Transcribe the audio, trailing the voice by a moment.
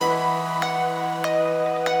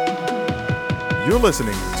You're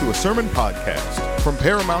listening to a sermon podcast from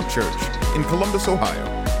Paramount Church in Columbus,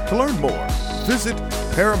 Ohio. To learn more, visit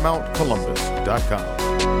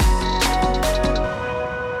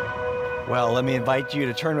ParamountColumbus.com. Well, let me invite you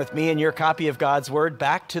to turn with me in your copy of God's Word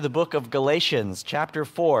back to the book of Galatians, chapter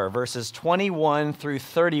 4, verses 21 through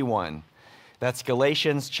 31. That's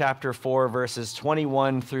Galatians chapter 4, verses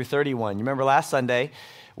 21 through 31. You remember last Sunday,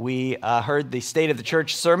 we heard the State of the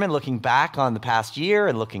Church sermon, looking back on the past year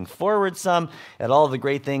and looking forward some at all the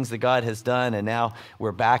great things that God has done, and now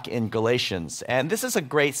we're back in Galatians. And this is a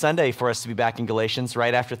great Sunday for us to be back in Galatians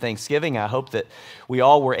right after Thanksgiving. I hope that we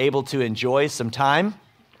all were able to enjoy some time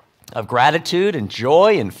of gratitude and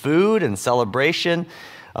joy and food and celebration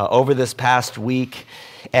over this past week.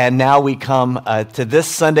 And now we come to this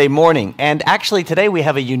Sunday morning. And actually today we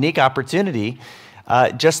have a unique opportunity,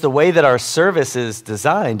 just the way that our service is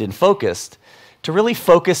designed and focused, to really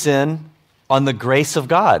focus in on the grace of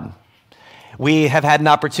God. We have had an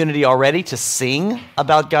opportunity already to sing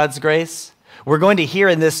about God's grace. We're going to hear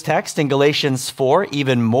in this text in Galatians 4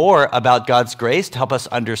 even more about God's grace to help us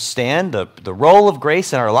understand the role of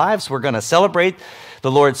grace in our lives. We're going to celebrate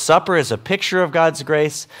the Lord's Supper as a picture of God's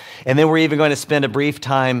grace. And then we're even going to spend a brief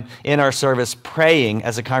time in our service praying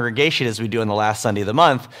as a congregation, as we do on the last Sunday of the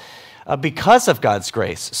month, because of God's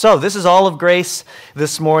grace. So this is all of grace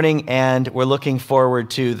this morning, and we're looking forward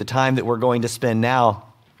to the time that we're going to spend now,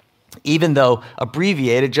 even though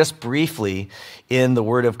abbreviated just briefly in the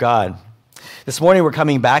Word of God. This morning we're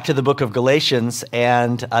coming back to the book of Galatians,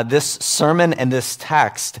 and this sermon and this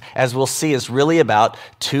text, as we'll see, is really about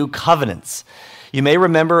two covenants. You may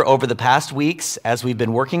remember over the past weeks, as we've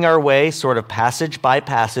been working our way sort of passage by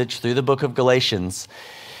passage through the book of Galatians,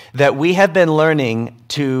 that we have been learning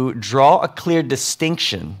to draw a clear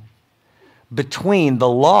distinction between the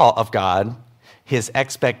law of God, His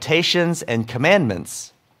expectations and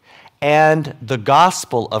commandments, and the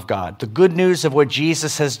gospel of God, the good news of what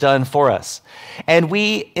Jesus has done for us. And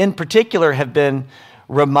we, in particular, have been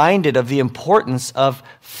reminded of the importance of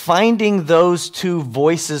finding those two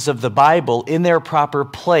voices of the Bible in their proper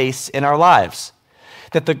place in our lives.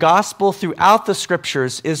 That the gospel throughout the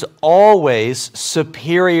scriptures is always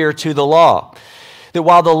superior to the law. That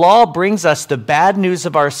while the law brings us the bad news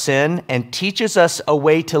of our sin and teaches us a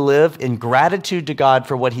way to live in gratitude to God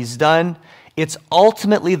for what He's done, it's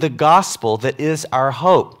ultimately the gospel that is our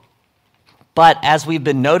hope. But as we've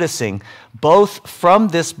been noticing, both from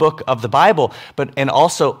this book of the Bible, and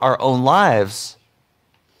also our own lives,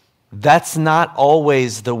 that's not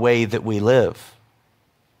always the way that we live.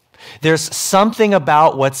 There's something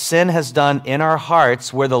about what sin has done in our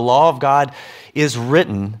hearts where the law of God is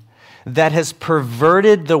written that has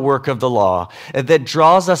perverted the work of the law, that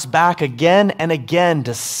draws us back again and again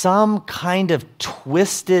to some kind of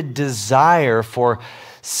twisted desire for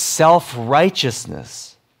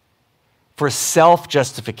self-righteousness, for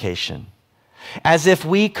self-justification, as if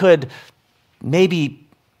we could maybe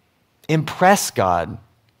impress God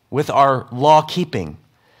with our law-keeping.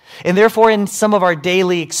 And therefore, in some of our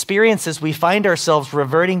daily experiences, we find ourselves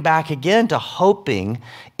reverting back again to hoping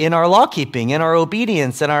in our law-keeping, in our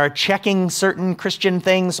obedience, in our checking certain Christian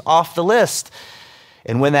things off the list.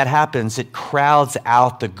 And when that happens, it crowds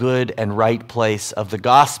out the good and right place of the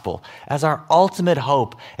gospel as our ultimate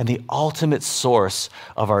hope and the ultimate source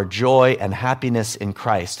of our joy and happiness in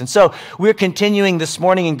Christ. And so we're continuing this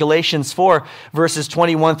morning in Galatians 4, verses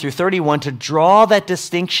 21 through 31, to draw that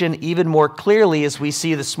distinction even more clearly. As we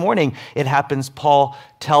see this morning, it happens, Paul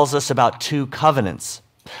tells us about two covenants,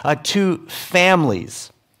 two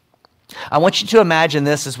families. I want you to imagine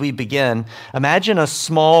this as we begin. Imagine a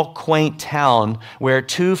small, quaint town where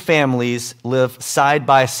two families live side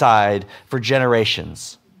by side for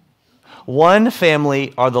generations. One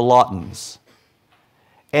family are the Laughtons,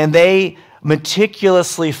 and they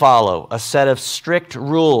meticulously follow a set of strict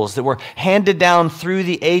rules that were handed down through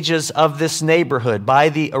the ages of this neighborhood by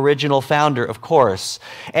the original founder, of course.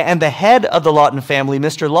 And the head of the Lawton family,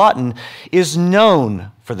 Mr. Lawton, is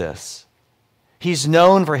known for this. He's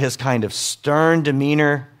known for his kind of stern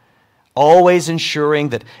demeanor, always ensuring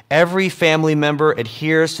that every family member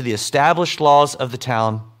adheres to the established laws of the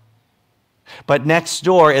town. But next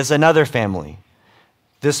door is another family.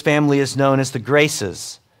 This family is known as the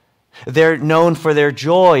Graces. They're known for their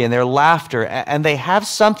joy and their laughter, and they have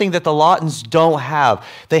something that the Laughtons don't have.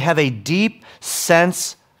 They have a deep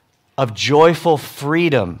sense of joyful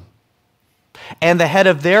freedom. And the head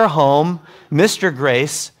of their home, Mr.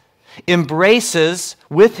 Grace, embraces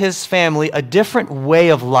with his family a different way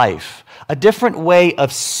of life, a different way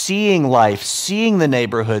of seeing life, seeing the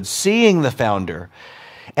neighborhood, seeing the founder.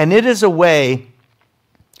 And it is a way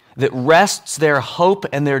that rests their hope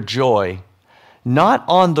and their joy not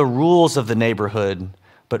on the rules of the neighborhood,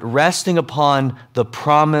 but resting upon the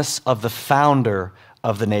promise of the founder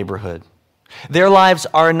of the neighborhood. Their lives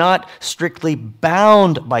are not strictly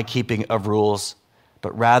bound by keeping of rules,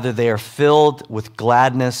 but rather they are filled with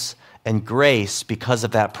gladness and grace because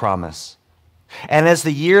of that promise. And as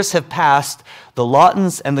the years have passed, the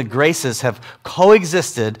Lawtons and the Graces have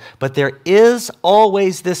coexisted, but there is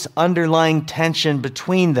always this underlying tension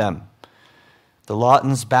between them. The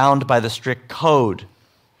Lawtons bound by the strict code,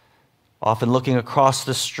 often looking across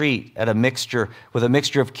the street at a mixture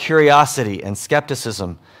of curiosity and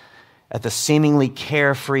skepticism at the seemingly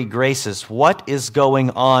carefree Graces. What is going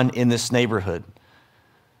on in this neighborhood?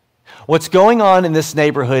 What's going on in this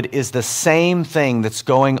neighborhood is the same thing that's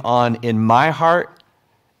going on in my heart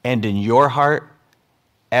and in your heart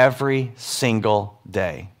every single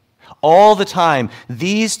day. All the time,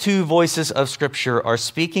 these two voices of Scripture are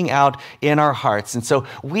speaking out in our hearts. And so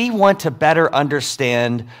we want to better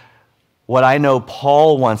understand what I know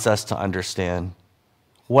Paul wants us to understand,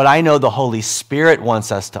 what I know the Holy Spirit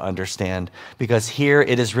wants us to understand, because here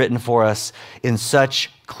it is written for us in such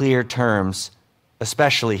clear terms,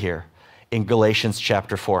 especially here in Galatians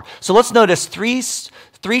chapter 4. So let's notice three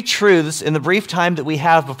truths in the brief time that we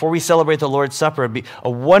have before we celebrate the Lord's Supper. It'd be a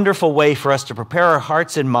wonderful way for us to prepare our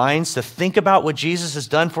hearts and minds to think about what Jesus has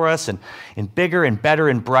done for us in bigger and better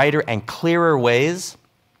and brighter and clearer ways.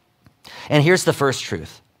 And here's the first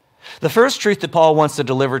truth. The first truth that Paul wants to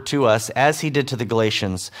deliver to us, as he did to the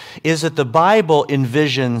Galatians, is that the Bible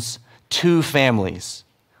envisions two families,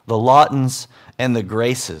 the Lawtons and the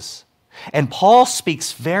Graces. And Paul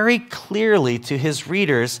speaks very clearly to his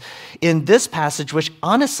readers in this passage, which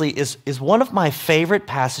honestly is one of my favorite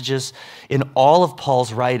passages in all of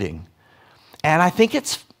Paul's writing. And I think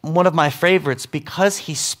it's one of my favorites because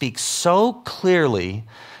he speaks so clearly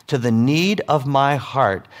to the need of my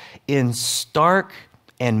heart in stark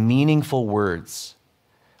and meaningful words.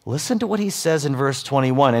 Listen to what he says in verse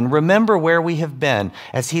 21, and remember where we have been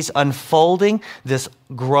as he's unfolding this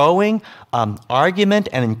growing argument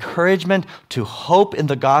and encouragement to hope in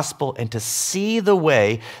the gospel and to see the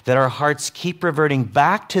way that our hearts keep reverting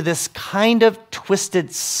back to this kind of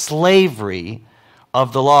twisted slavery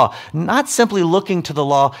of the law. Not simply looking to the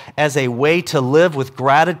law as a way to live with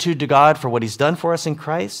gratitude to God for what he's done for us in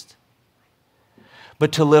Christ,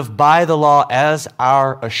 but to live by the law as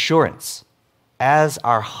our assurance, as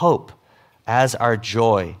our hope, as our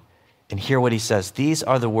joy. And hear what he says. These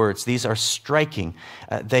are the words. These are striking.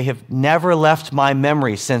 They have never left my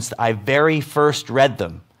memory since I very first read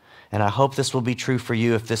them. And I hope this will be true for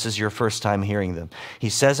you if this is your first time hearing them. He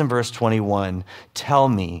says in verse 21, "Tell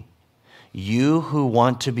me, you who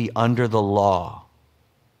want to be under the law,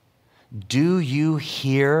 do you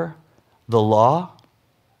hear the law?"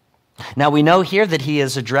 Now we know here that he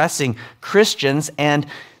is addressing Christians and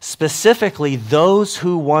specifically those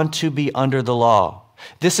who want to be under the law.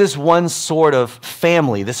 This is one sort of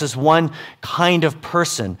family. This is one kind of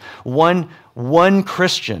person, one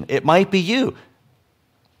Christian. It might be you.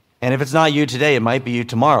 And if it's not you today, it might be you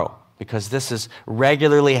tomorrow, because this is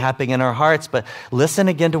regularly happening in our hearts. But listen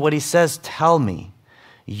again to what he says. Tell me,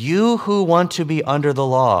 you who want to be under the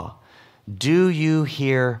law, do you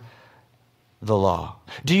hear the law?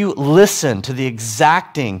 Do you listen to the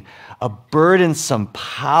exacting, a burdensome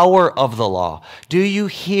power of the law? Do you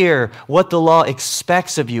hear what the law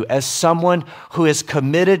expects of you as someone who is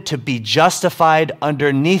committed to be justified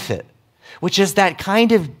underneath it? Which is that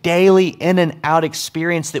kind of daily in and out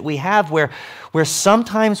experience that we have where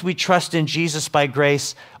sometimes we trust in Jesus by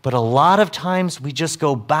grace, but a lot of times we just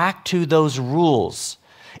go back to those rules.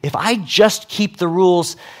 If I just keep the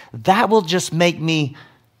rules, that will just make me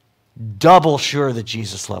double sure that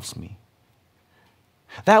Jesus loves me.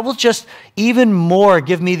 That will just even more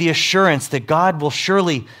give me the assurance that God will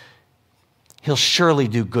surely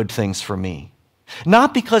do good things for me.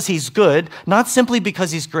 Not because he's good, not simply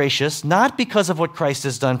because he's gracious, not because of what Christ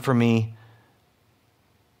has done for me,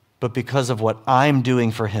 but because of what I'm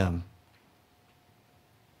doing for him.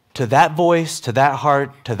 To that voice, to that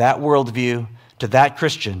heart, to that worldview, to that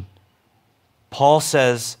Christian, Paul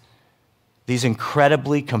says these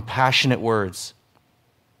incredibly compassionate words.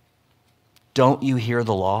 Don't you hear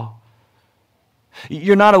the law?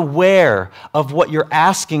 You're not aware of what you're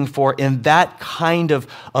asking for in that kind of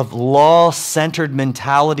law-centered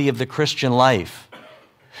mentality of the Christian life.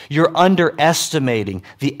 You're underestimating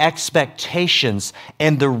the expectations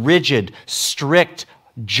and the rigid, strict,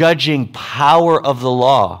 judging power of the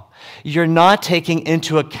law. You're not taking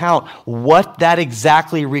into account what that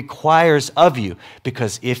exactly requires of you,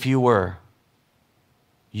 because if you were,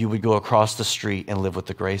 you would go across the street and live with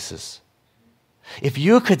the Graces. if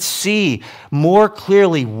you could see more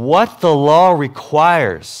clearly what the law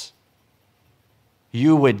requires,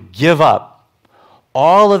 you would give up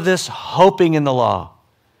all of this hoping in the law,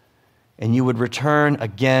 and you would return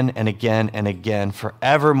again and again and again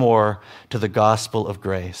forevermore to the gospel of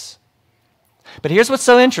grace. But here's what's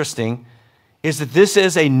so interesting, is that this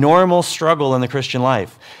is a normal struggle in the Christian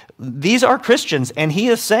life. These are Christians, and he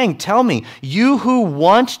is saying, tell me, you who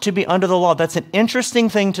want to be under the law. That's an interesting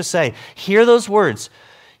thing to say. Hear those words.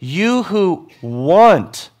 You who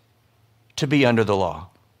want to be under the law.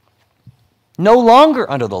 No longer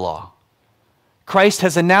under the law. Christ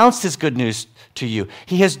has announced his good news to you.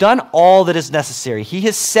 He has done all that is necessary. He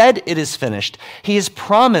has said it is finished. He has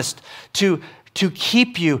promised to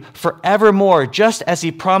keep you forevermore, just as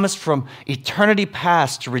he promised from eternity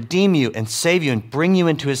past to redeem you and save you and bring you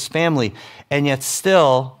into his family. And yet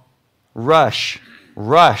still,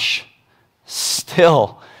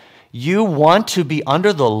 still, you want to be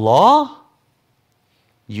under the law?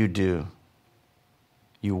 You do.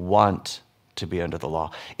 You want to be under the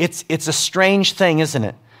law. It's a strange thing, isn't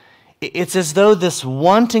it? It's as though this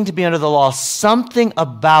wanting to be under the law, something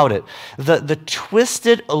about it, the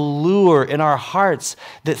twisted allure in our hearts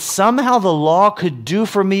that somehow the law could do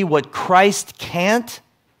for me what Christ can't,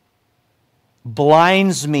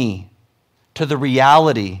 blinds me to the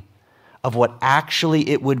reality of what actually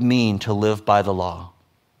it would mean to live by the law.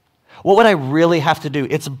 What would I really have to do?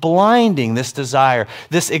 It's blinding, this desire,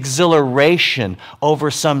 this exhilaration over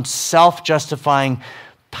some self-justifying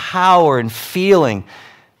power and feeling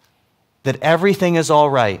that everything is all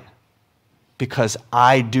right because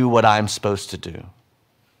I do what I'm supposed to do.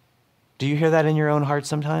 Do you hear that in your own heart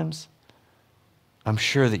sometimes? I'm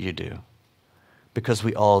sure that you do, because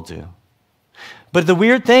we all do. But the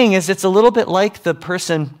weird thing is, it's a little bit like the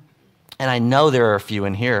person, and I know there are a few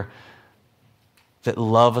in here, that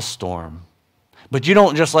love a storm. But you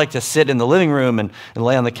don't just like to sit in the living room and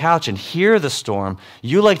lay on the couch and hear the storm.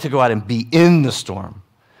 You like to go out and be in the storm.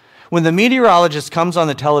 When the meteorologist comes on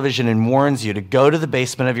the television and warns you to go to the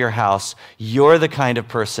basement of your house, you're the kind of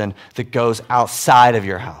person that goes outside of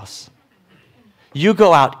your house. You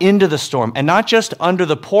go out into the storm, and not just under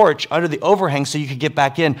the porch, under the overhang so you can get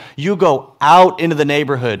back in. You go out into the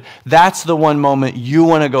neighborhood. That's the one moment you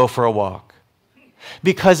want to go for a walk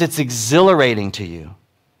because it's exhilarating to you.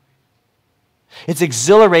 It's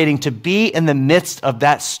exhilarating to be in the midst of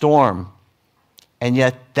that storm. And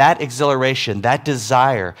yet that exhilaration, that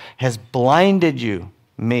desire has blinded you,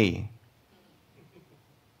 me,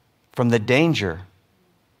 from the danger,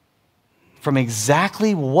 from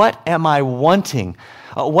exactly what am I wanting?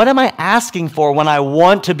 What am I asking for when I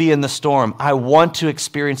want to be in the storm? I want to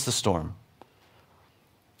experience the storm.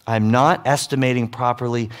 I'm not estimating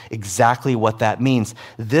properly exactly what that means.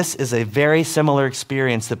 This is a very similar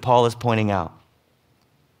experience that Paul is pointing out.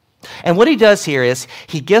 And what he does here is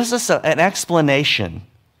he gives us an explanation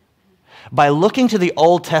by looking to the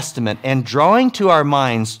Old Testament and drawing to our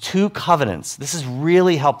minds two covenants. This is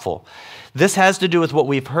really helpful. This has to do with what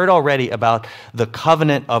we've heard already about the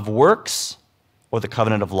covenant of works, or the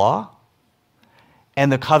covenant of law,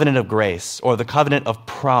 and the covenant of grace, or the covenant of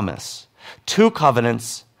promise. Two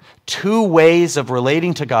covenants, two ways of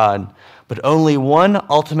relating to God, but only one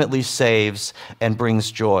ultimately saves and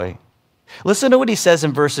brings joy. Listen to what he says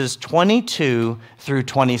in verses 22 through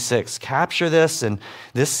 26. Capture this, and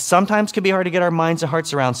this sometimes can be hard to get our minds and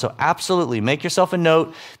hearts around, so absolutely make yourself a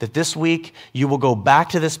note that this week you will go back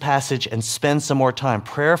to this passage and spend some more time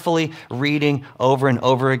prayerfully reading over and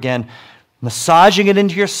over again, massaging it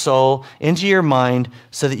into your soul, into your mind,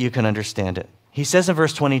 so that you can understand it. He says in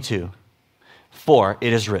verse 22, "For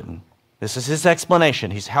it is written." This is his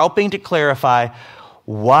explanation. He's helping to clarify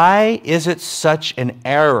why is it such an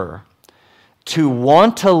error to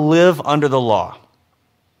want to live under the law.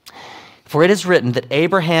 For it is written that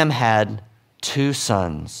Abraham had two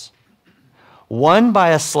sons, one by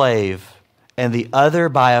a slave and the other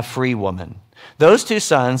by a free woman. Those two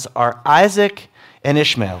sons are Isaac and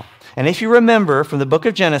Ishmael. And if you remember from the book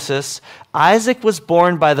of Genesis, Isaac was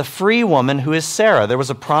born by the free woman who is Sarah. There was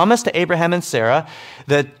a promise to Abraham and Sarah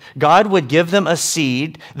that God would give them a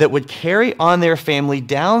seed that would carry on their family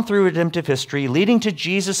down through redemptive history, leading to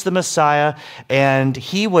Jesus the Messiah, and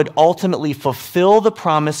he would ultimately fulfill the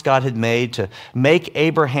promise God had made to make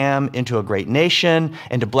Abraham into a great nation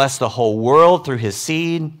and to bless the whole world through his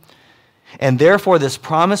seed. And therefore this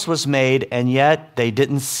promise was made, and yet they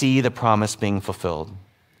didn't see the promise being fulfilled.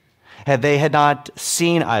 They had not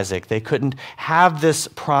seen Isaac, they couldn't have this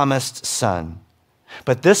promised son.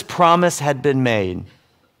 But this promise had been made.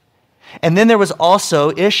 And then there was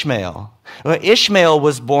also Ishmael. Ishmael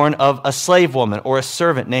was born of a slave woman or a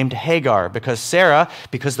servant named Hagar because Sarah,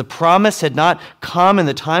 because the promise had not come in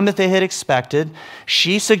the time that they had expected,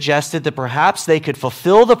 she suggested that perhaps they could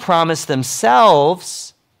fulfill the promise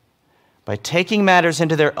themselves by taking matters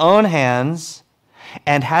into their own hands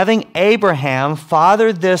and having Abraham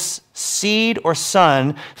father this seed or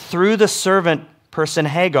son through the servant person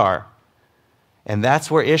Hagar. And that's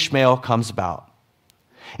where Ishmael comes about.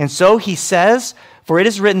 And so he says, for it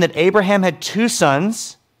is written that Abraham had two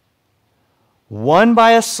sons, one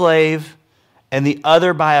by a slave and the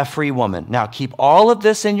other by a free woman. Now, keep all of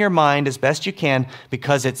this in your mind as best you can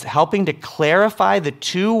because it's helping to clarify the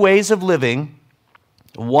two ways of living.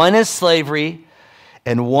 One is slavery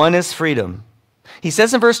and one is freedom. He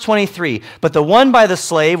says in verse 23, but the one by the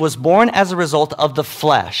slave was born as a result of the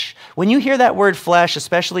flesh. When you hear that word flesh,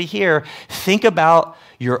 especially here, think about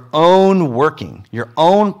your own working, your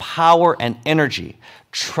own power and energy,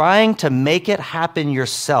 trying to make it happen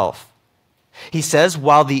yourself. He says,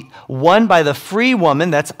 while the one by the free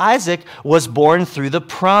woman, that's Isaac, was born through the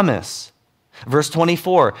promise. Verse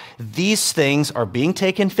 24, these things are being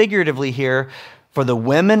taken figuratively here, for the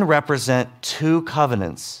women represent two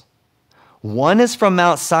covenants. One is from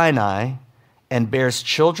Mount Sinai and bears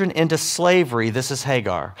children into slavery. This is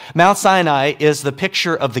Hagar. Mount Sinai is the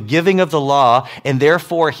picture of the giving of the law, and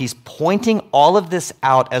therefore he's pointing all of this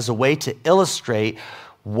out as a way to illustrate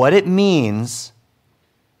what it means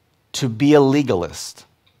to be a legalist.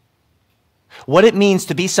 What it means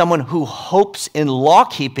to be someone who hopes in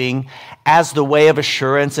law-keeping as the way of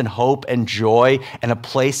assurance and hope and joy and a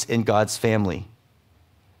place in God's family.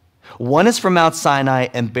 One is from Mount Sinai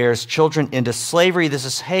and bears children into slavery. This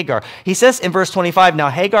is Hagar. He says in verse 25, now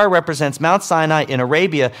Hagar represents Mount Sinai in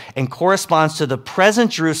Arabia and corresponds to the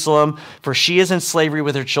present Jerusalem, for she is in slavery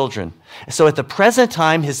with her children. So at the present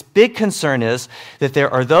time, his big concern is that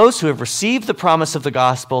there are those who have received the promise of the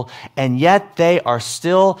gospel, and yet they are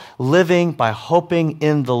still living by hoping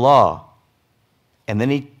in the law. And then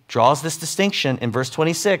he draws this distinction in verse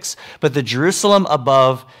 26, but the Jerusalem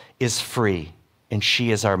above is free, and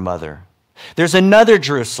she is our mother. There's another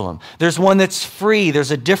Jerusalem. There's one that's free.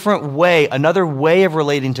 There's a different way, another way of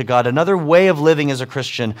relating to God, another way of living as a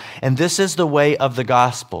Christian. And this is the way of the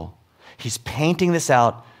gospel. He's painting this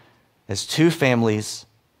out as two families,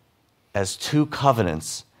 as two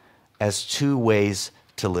covenants, as two ways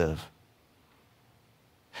to live.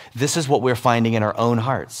 This is what we're finding in our own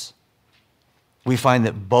hearts. We find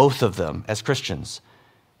that both of them, as Christians,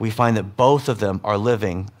 we find that both of them are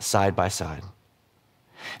living side by side.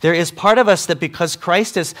 There is part of us that because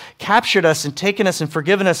Christ has captured us and taken us and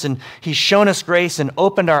forgiven us and he's shown us grace and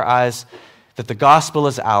opened our eyes, that the gospel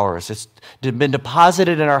is ours. It's been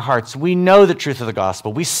deposited in our hearts. We know the truth of the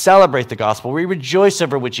gospel. We celebrate the gospel. We rejoice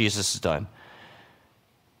over what Jesus has done.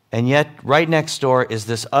 And yet, right next door is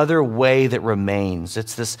this other way that remains.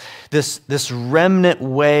 It's this remnant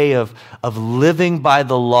way of living by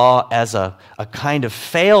the law as a kind of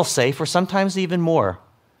fail-safe, or sometimes even more,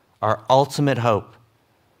 our ultimate hope.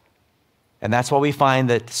 And that's why we find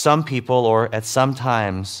that some people, or at some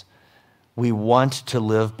times, we want to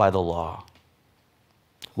live by the law.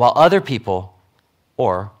 While other people,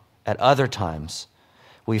 or at other times,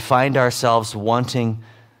 we find ourselves wanting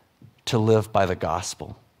to live by the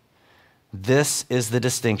gospel. This is the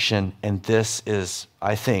distinction, and this is,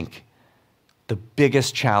 I think, the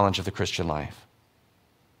biggest challenge of the Christian life,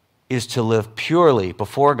 is to live purely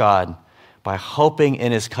before God by hoping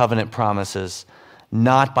in his covenant promises,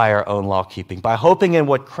 not by our own law-keeping, by hoping in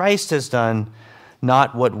what Christ has done,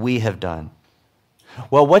 not what we have done.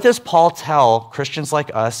 Well, what does Paul tell Christians like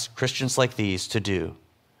us, Christians like these, to do?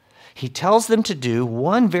 He tells them to do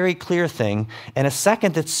one very clear thing, and a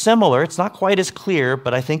second that's similar. It's not quite as clear,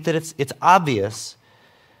 but I think that it's obvious.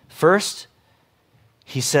 First,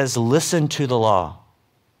 he says, listen to the law.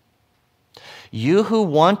 You who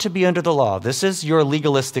want to be under the law, this is your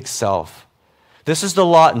legalistic self. This is the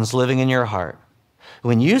Lawtons living in your heart.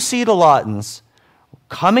 When you see the Lawtons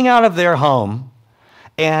coming out of their home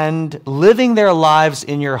and living their lives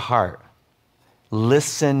in your heart,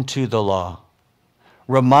 listen to the law.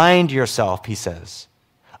 Remind yourself, he says,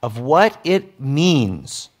 of what it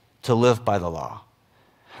means to live by the law.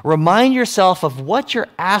 Remind yourself of what you're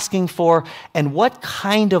asking for and what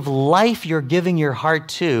kind of life you're giving your heart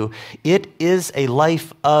to. It is a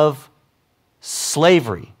life of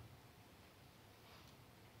slavery.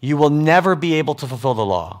 You will never be able to fulfill the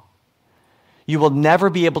law. You will never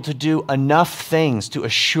be able to do enough things to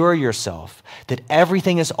assure yourself that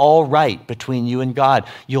everything is all right between you and God.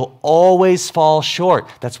 You'll always fall short.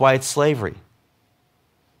 That's why it's slavery.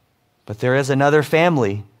 But there is another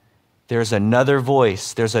family there's another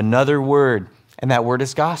voice, there's another word, and that word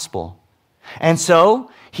is gospel. And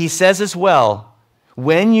so he says as well,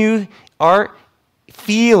 when you are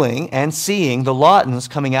feeling and seeing the Lawtons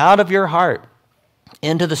coming out of your heart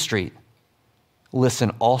into the street,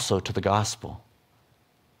 listen also to the gospel.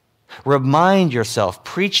 Remind yourself,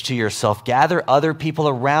 preach to yourself, gather other people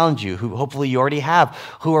around you who hopefully you already have,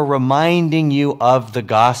 who are reminding you of the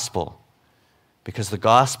gospel, because the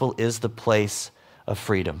gospel is the place of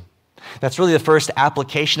freedom. That's really the first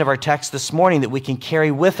application of our text this morning that we can carry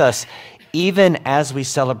with us even as we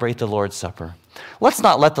celebrate the Lord's Supper. Let's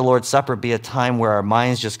not let the Lord's Supper be a time where our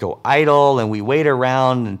minds just go idle and we wait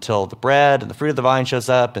around until the bread and the fruit of the vine shows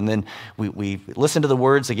up, and then we listen to the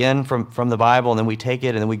words again from the Bible, and then we take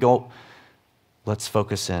it and then we go. Let's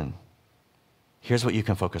focus in. Here's what you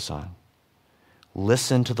can focus on.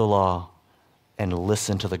 Listen to the law and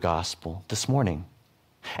listen to the gospel this morning.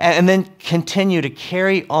 And then continue to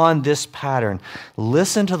carry on this pattern.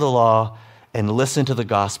 Listen to the law and listen to the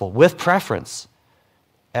gospel with preference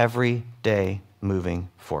every day moving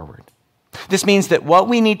forward. This means that what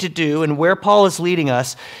we need to do and where Paul is leading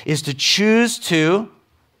us is to choose to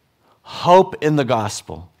hope in the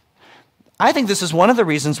gospel. I think this is one of the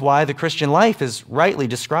reasons why the Christian life is rightly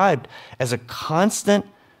described as a constant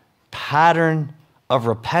pattern of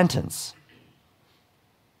repentance.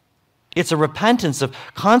 It's a repentance of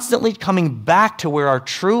constantly coming back to where our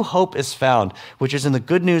true hope is found, which is in the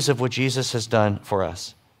good news of what Jesus has done for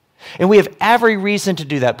us. And we have every reason to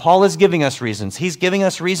do that. Paul is giving us reasons. He's giving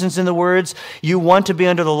us reasons in the words, you want to be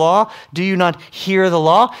under the law? Do you not hear the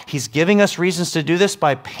law? He's giving us reasons to do this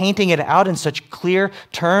by painting it out in such clear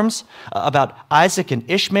terms about Isaac and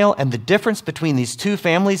Ishmael and the difference between these two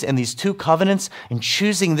families and these two covenants, and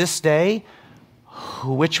choosing this day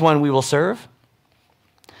which one we will serve.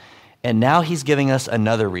 And now he's giving us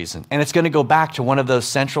another reason. And it's going to go back to one of those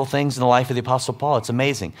central things in the life of the Apostle Paul. It's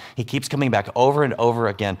amazing. He keeps coming back over and over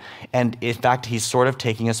again. And in fact, he's sort of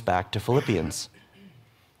taking us back to Philippians.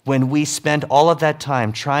 When we spent all of that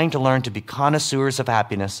time trying to learn to be connoisseurs of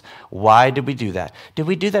happiness, why did we do that? Did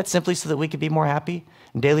we do that simply so that we could be more happy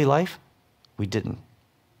in daily life? We didn't.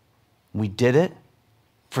 We did it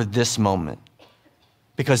for this moment.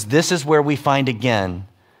 Because this is where we find again,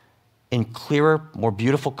 in clearer, more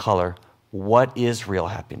beautiful color, what is real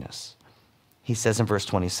happiness. He says in verse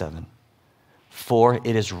 27, for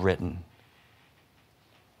it is written,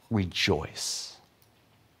 rejoice.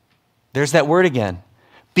 There's that word again.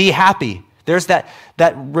 Be happy. There's that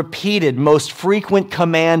repeated, most frequent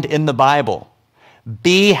command in the Bible.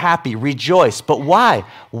 Be happy, rejoice. But why?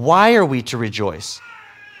 Why are we to rejoice?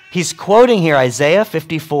 He's quoting here Isaiah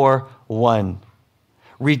 54:1.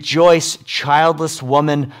 Rejoice, childless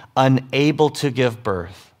woman, unable to give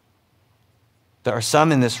birth. There are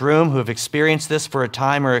some in this room who have experienced this for a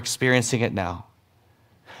time or are experiencing it now.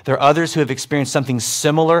 There are others who have experienced something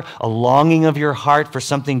similar, a longing of your heart for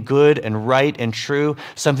something good and right and true,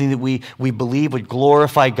 something that we believe would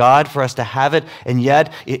glorify God for us to have it, and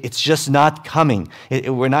yet it's just not coming.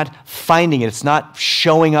 We're not finding it. It's not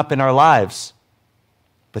showing up in our lives.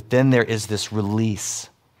 But then there is this release.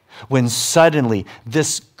 When suddenly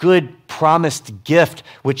this good promised gift,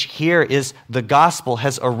 which here is the gospel,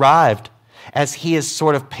 has arrived, as he is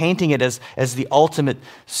sort of painting it as the ultimate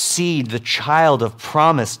seed, the child of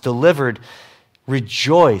promise delivered.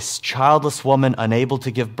 Rejoice, childless woman unable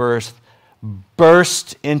to give birth,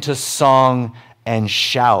 burst into song and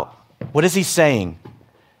shout. What is he saying?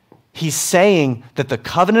 He's saying that the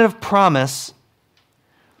covenant of promise,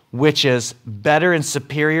 which is better and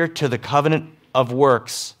superior to the covenant of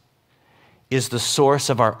works, is the source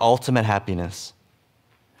of our ultimate happiness.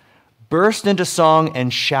 Burst into song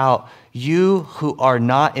and shout, you who are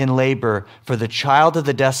not in labor, for the child of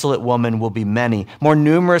the desolate woman will be many, more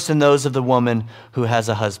numerous than those of the woman who has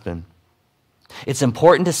a husband. It's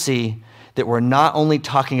important to see that we're not only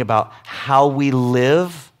talking about how we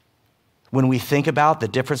live when we think about the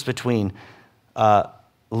difference between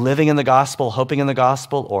living in the gospel, hoping in the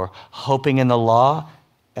gospel, or hoping in the law,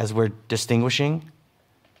 as we're distinguishing,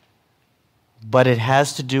 but it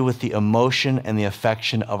has to do with the emotion and the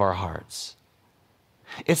affection of our hearts.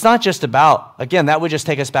 It's not just about, again, that would just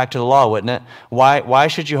take us back to the law, wouldn't it? Why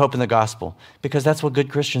should you hope in the gospel? Because that's what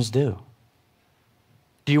good Christians do.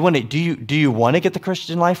 Do you want to get the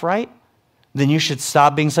Christian life right? Then you should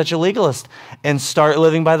stop being such a legalist and start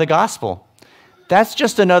living by the gospel. That's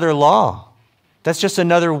just another law. That's just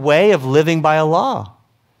another way of living by a law.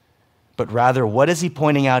 But rather, what is he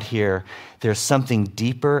pointing out here? There's something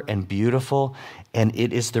deeper and beautiful, and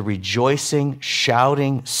it is the rejoicing,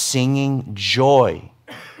 shouting, singing joy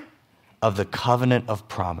of the covenant of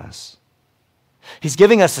promise. He's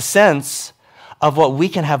giving us a sense of what we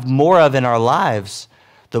can have more of in our lives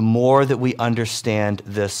the more that we understand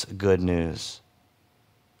this good news.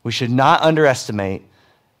 We should not underestimate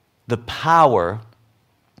the power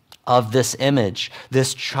of this image,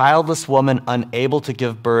 this childless woman unable to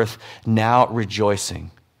give birth, now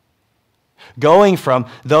rejoicing. Going from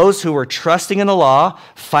those who were trusting in the law,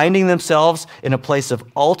 finding themselves in a place of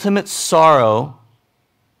ultimate sorrow,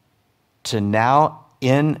 to now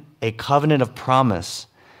in a covenant of promise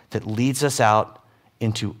that leads us out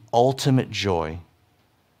into ultimate joy.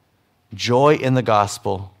 Joy in the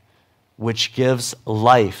gospel, which gives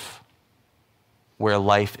life where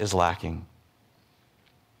life is lacking.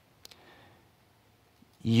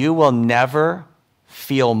 You will never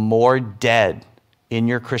feel more dead in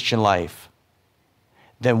your Christian life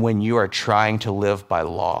than when you are trying to live by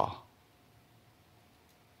law.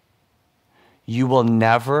 You will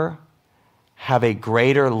never have a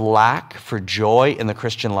greater lack for joy in the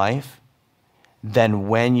Christian life than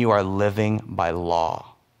when you are living by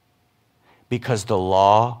law. Because the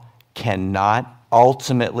law cannot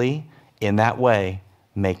ultimately, in that way,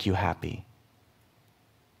 make you happy.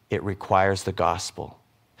 It requires the gospel.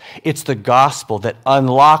 It's the gospel that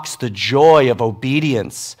unlocks the joy of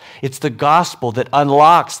obedience. It's the gospel that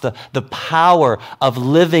unlocks the power of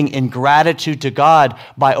living in gratitude to God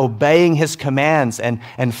by obeying his commands and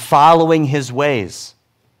following his ways.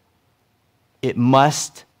 It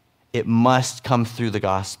must come through the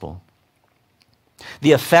gospel.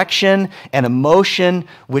 The affection and emotion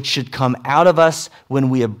which should come out of us when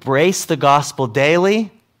we embrace the gospel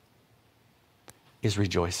daily is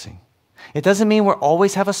rejoicing. It doesn't mean we'll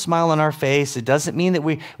always have a smile on our face. It doesn't mean that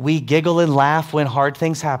we giggle and laugh when hard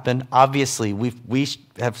things happen. Obviously, we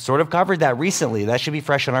have sort of covered that recently. That should be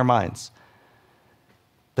fresh in our minds.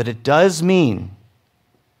 But it does mean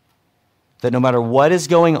that no matter what is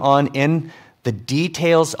going on in the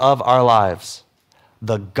details of our lives,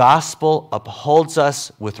 the gospel upholds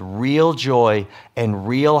us with real joy and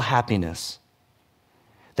real happiness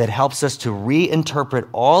that helps us to reinterpret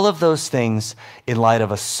all of those things in light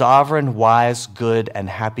of a sovereign, wise, good, and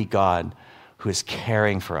happy God who is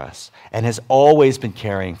caring for us and has always been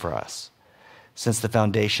caring for us since the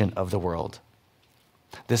foundation of the world.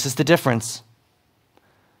 This is the difference.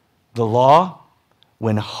 The law,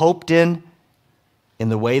 when hoped in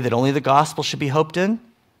the way that only the gospel should be hoped in,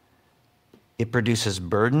 it produces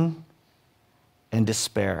burden and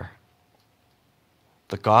despair.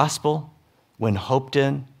 The gospel, when hoped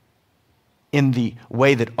in the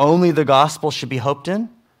way that only the gospel should be hoped in,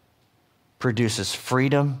 produces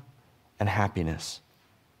freedom and happiness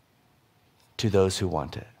to those who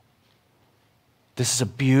want it. This is a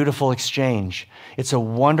beautiful exchange. It's a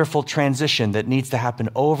wonderful transition that needs to happen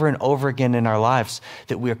over and over again in our lives,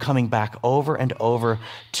 that we are coming back over and over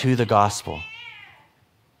to the gospel.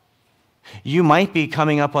 You might be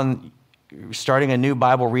coming up on starting a new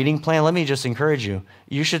Bible reading plan. Let me just encourage you.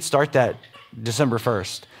 You should start that December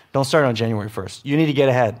 1st. Don't start on January 1st. You need to get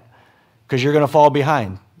ahead because you're going to fall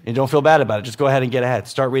behind. And don't feel bad about it. Just go ahead and get ahead.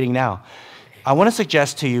 Start reading now. I want to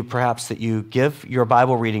suggest to you perhaps that you give your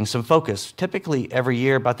Bible reading some focus. Typically, every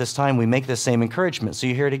year about this time, we make this same encouragement, so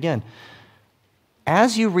you hear it again.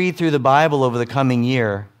 As you read through the Bible over the coming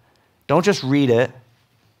year, don't just read it.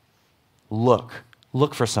 Look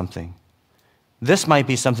for something. This might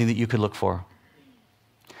be something that you could look for.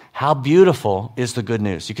 How beautiful is the good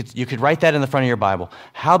news? You could write that in the front of your Bible.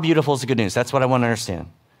 How beautiful is the good news? That's what I want to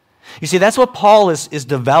understand. You see, that's what Paul is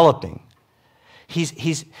developing.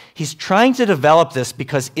 He's trying to develop this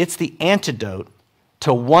because it's the antidote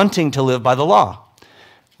to wanting to live by the law.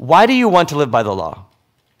 Why do you want to live by the law?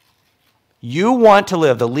 You want to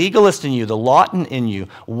live, the legalist in you, the Lawton in you,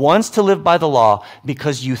 wants to live by the law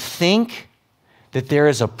because you think that there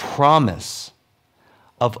is a promise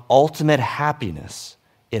of ultimate happiness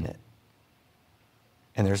in it.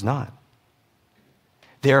 And there's not.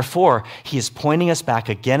 Therefore, he is pointing us back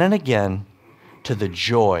again and again to the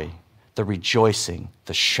joy, the rejoicing,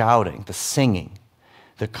 the shouting, the singing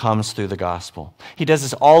that comes through the gospel. He does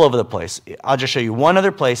this all over the place. I'll just show you one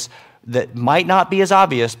other place that might not be as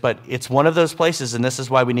obvious, but it's one of those places, and this is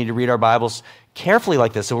why we need to read our Bibles carefully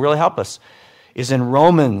like this. It will really help us, is in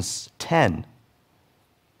Romans 10,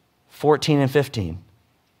 14 and 15.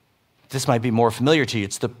 This might be more familiar to you.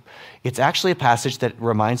 It's actually a passage that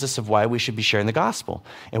reminds us of why we should be sharing the gospel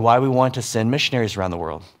and why we want to send missionaries around the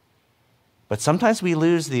world. But sometimes we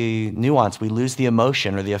lose the nuance, we lose the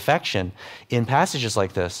emotion or the affection in passages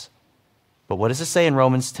like this. But what does it say in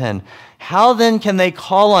Romans 10? How then can they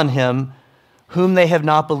call on him whom they have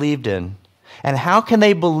not believed in? And how can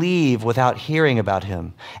they believe without hearing about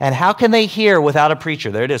him? And how can they hear without a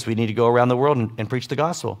preacher? There it is. We need to go around the world and preach the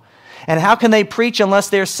gospel. And how can they preach unless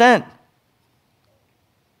they're sent?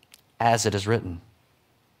 As it is written.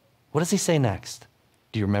 What does he say next?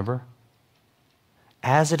 Do you remember?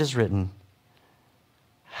 As it is written,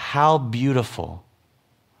 how beautiful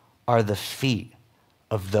are the feet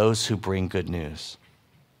of those who bring good news.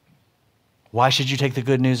 Why should you take the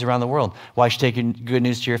good news around the world? Why should you take good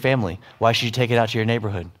news to your family? Why should you take it out to your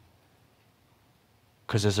neighborhood?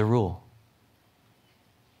 Because there's a rule.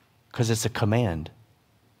 Because it's a command.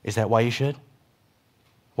 Is that why you should?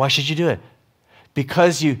 Why should you do it?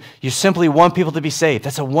 Because you simply want people to be saved.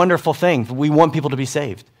 That's a wonderful thing. We want people to be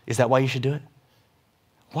saved. Is that why you should do it?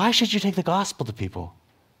 Why should you take the gospel to people?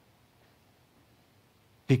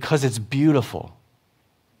 Because it's beautiful.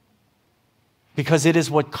 Because it is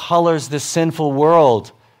what colors this sinful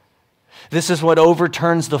world. This is what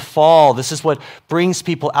overturns the fall. This is what brings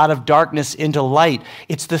people out of darkness into light.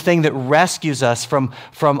 It's the thing that rescues us from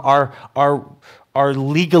our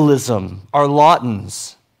legalism, our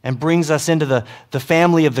Lawtons, and brings us into the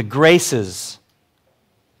family of the graces.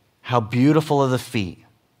 How beautiful are the feet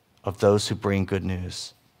of those who bring good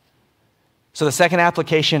news. So the second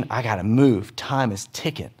application, I got to move. Time is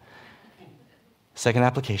ticking. Second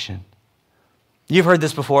application. You've heard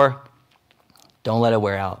this before. Don't let it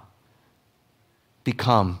wear out.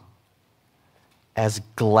 Become as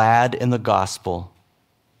glad in the gospel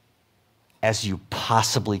as you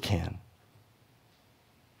possibly can.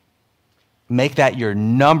 Make that your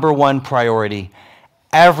number one priority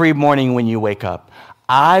every morning when you wake up.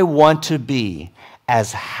 I want to be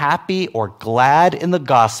as happy or glad in the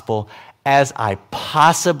gospel as I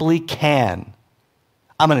possibly can.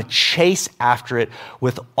 I'm going to chase after it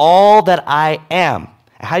with all that I am.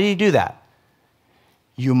 How do you do that?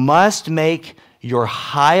 You must make your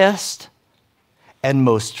highest and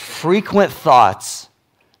most frequent thoughts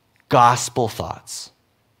gospel thoughts.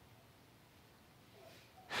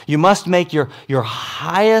 You must make your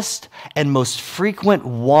highest and most frequent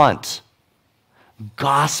want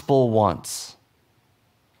gospel wants.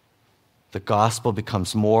 The gospel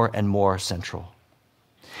becomes more and more central.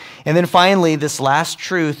 And then finally, this last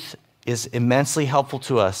truth is immensely helpful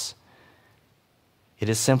to us. It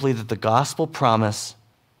is simply that the gospel promise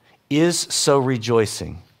is so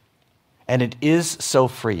rejoicing and it is so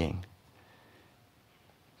freeing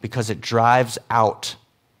because it drives out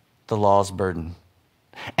the law's burden.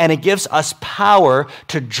 And it gives us power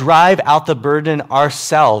to drive out the burden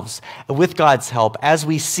ourselves with God's help as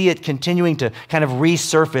we see it continuing to kind of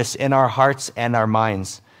resurface in our hearts and our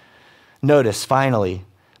minds. Notice, finally,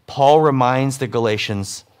 Paul reminds the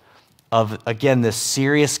Galatians of, again, this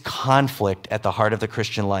serious conflict at the heart of the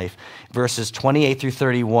Christian life. Verses 28 through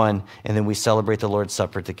 31, and then we celebrate the Lord's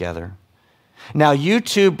Supper together. Now you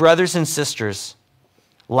too, brothers and sisters,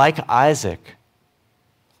 like Isaac,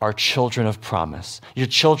 are children of promise. You're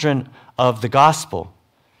children of the gospel.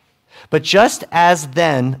 But just as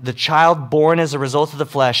then the child born as a result of the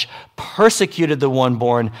flesh persecuted the one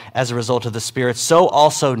born as a result of the Spirit, so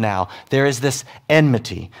also now there is this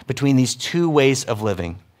enmity between these two ways of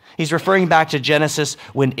living. He's referring back to Genesis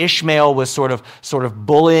when Ishmael was sort of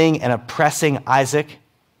bullying and oppressing Isaac.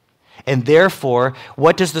 And therefore,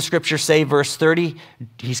 what does the scripture say? Verse 30,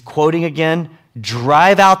 he's quoting again,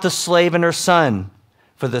 drive out the slave and her son.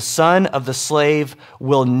 For the son of the slave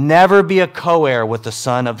will never be a co-heir with the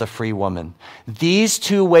son of the free woman. These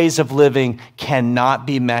two ways of living cannot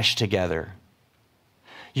be meshed together.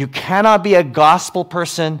 You cannot be a gospel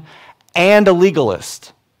person and a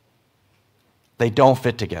legalist. They don't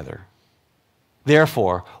fit together.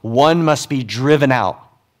 Therefore, one must be driven out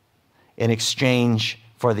in exchange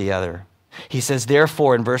for the other. He says,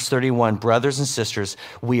 therefore, in verse 31, brothers and sisters,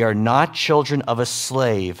 we are not children of a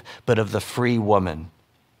slave, but of the free woman.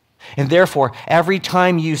 And therefore, every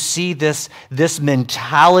time you see this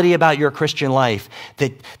mentality about your Christian life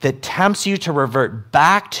that tempts you to revert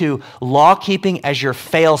back to law-keeping as your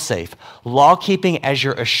fail-safe, law-keeping as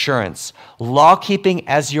your assurance, law-keeping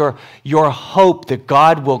as your hope that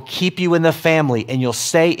God will keep you in the family and you'll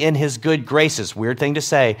stay in his good graces, weird thing to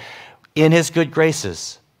say, in his good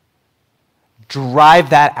graces,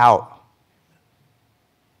 drive that out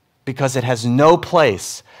because it has no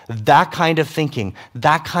place. That kind of thinking,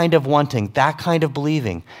 that kind of wanting, that kind of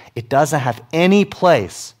believing, it doesn't have any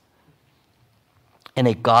place in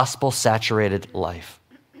a gospel-saturated life.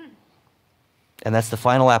 And that's the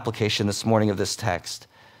final application this morning of this text.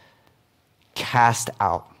 Cast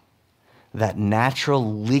out that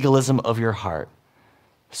natural legalism of your heart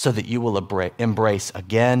so that you will embrace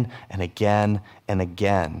again and again and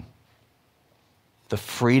again the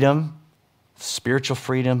freedom spiritual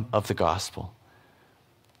freedom of the gospel.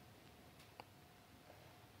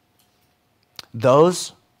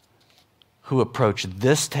 Those who approach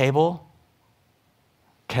this table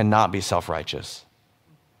cannot be self-righteous.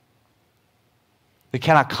 They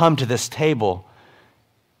cannot come to this table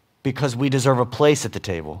because we deserve a place at the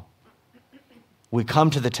table. We come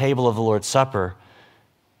to the table of the Lord's Supper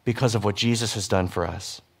because of what Jesus has done for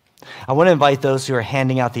us. I want to invite those who are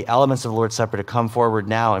handing out the elements of the Lord's Supper to come forward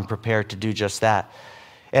now and prepare to do just that.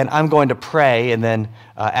 And I'm going to pray, and then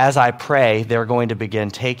as I pray, they're going to begin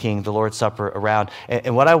taking the Lord's Supper around.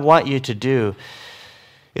 And what I want you to do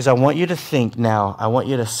is I want you to think now. I want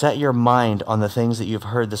you to set your mind on the things that you've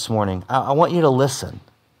heard this morning. I want you to listen.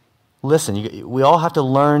 Listen. We all have to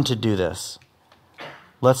learn to do this.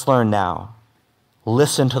 Let's learn now.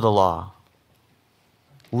 Listen to the law.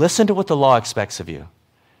 Listen to what the law expects of you.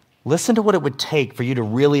 Listen to what it would take for you to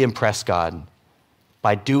really impress God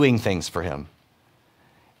by doing things for him.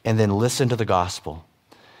 And then listen to the gospel.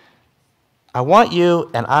 I want you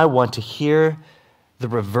and I want to hear the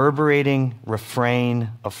reverberating refrain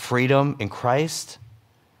of freedom in Christ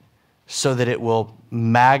so that it will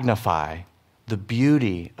magnify the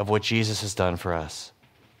beauty of what Jesus has done for us.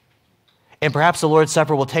 And perhaps the Lord's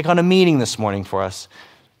Supper will take on a meaning this morning for us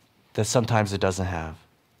that sometimes it doesn't have.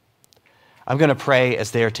 I'm going to pray as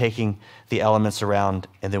they are taking the elements around,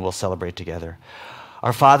 and then we'll celebrate together.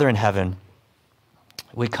 Our Father in heaven,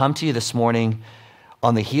 we come to you this morning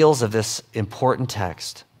on the heels of this important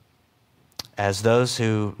text as those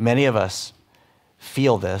who, many of us,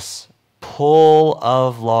 feel this pull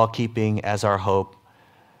of law-keeping as our hope.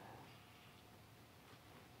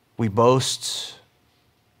 We boast,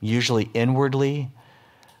 usually inwardly,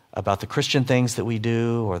 about the Christian things that we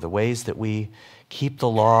do or the ways that we keep the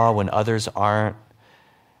law when others aren't.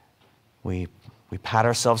 We pat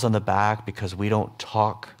ourselves on the back because we don't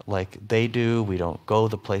talk like they do. We don't go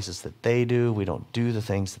the places that they do. We don't do the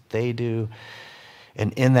things that they do.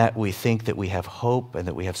 And in that, we think that we have hope and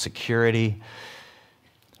that we have security.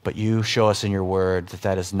 But you show us in your word that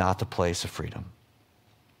that is not the place of freedom.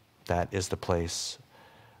 That is the place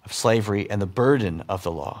of slavery and the burden of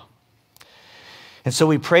the law. And so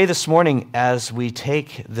we pray this morning as we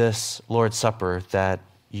take this Lord's Supper that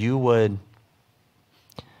you would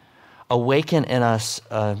awaken in us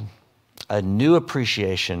a new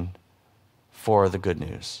appreciation for the good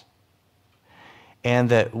news. And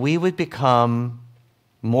that we would become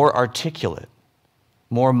more articulate,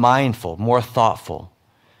 more mindful, more thoughtful,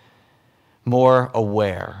 more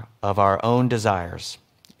aware of our own desires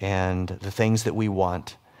and the things that we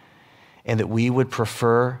want, and that we would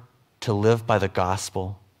prefer to live by the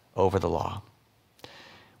gospel over the law.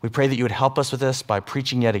 We pray that you would help us with this by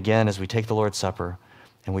preaching yet again as we take the Lord's Supper,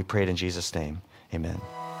 and we pray it in Jesus' name. Amen.